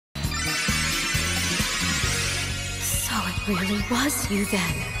So it really was you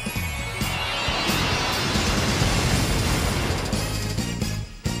then.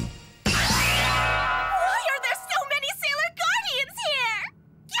 Why are there so many Sailor Guardians here?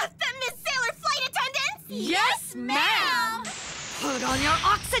 Get them, Miss Sailor Flight Attendants! Yes, ma'am! Put on your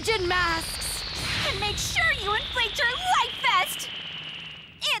oxygen masks! And make sure you inflate your life vest!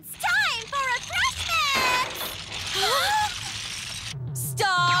 It's time for refreshments!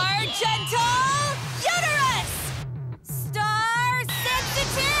 Star Gentle Uterus! Star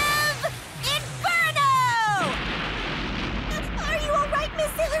Sensitive Inferno! Are you all right,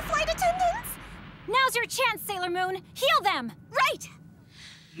 Miss Sailor Flight Attendants? Now's your chance, Sailor Moon. Heal them! Right!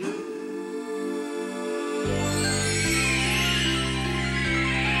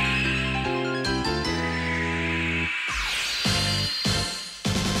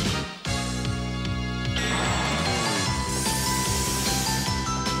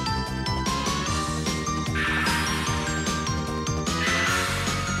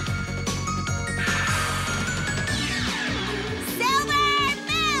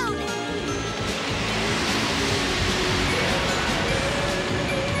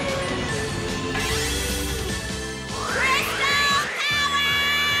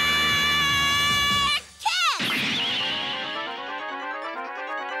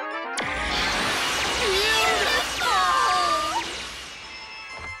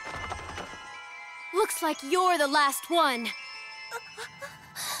 Looks like you're the last one.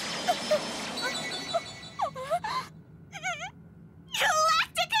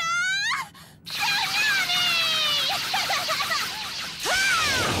 Galactica!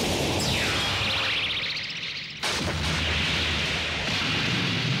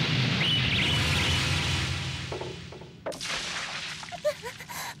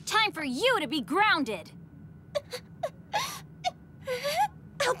 Time for you to be grounded.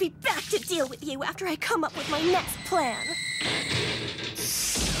 I'll be back to deal with you after I come up with my next plan.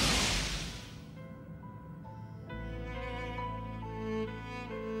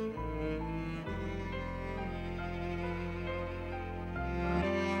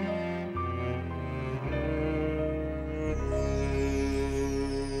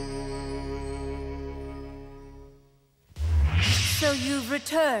 So you've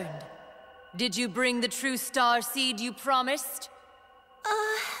returned. Did you bring the true star seed you promised?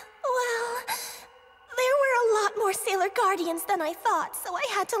 Well, there were a lot more Sailor Guardians than I thought, so I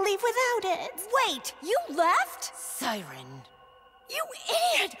had to leave without it. Wait, you left? Siren. You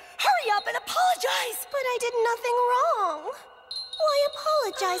idiot! Hurry up and apologize! But I did nothing wrong. Why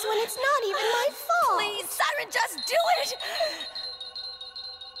apologize when it's not even my fault? Please, Siren, just do it!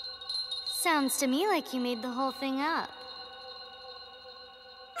 Sounds to me like you made the whole thing up.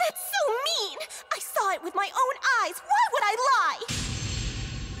 That's so mean! I saw it with my own eyes. Why would I lie?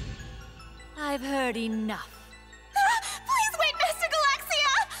 I've heard enough. Please wait, Master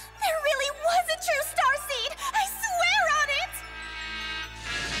Galaxia! There really was a true star seed! I swear on it!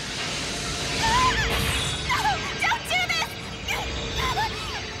 No! Don't do this!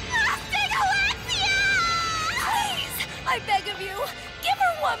 Master Galaxia! Please, I beg of you, give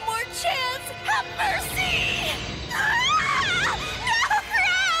her one more chance! Have mercy! No,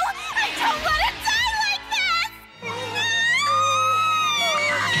 Crow! I don't want to die like this!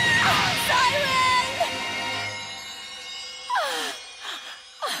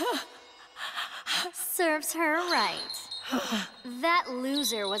 Serves her right. That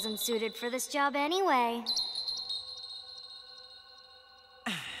loser wasn't suited for this job anyway.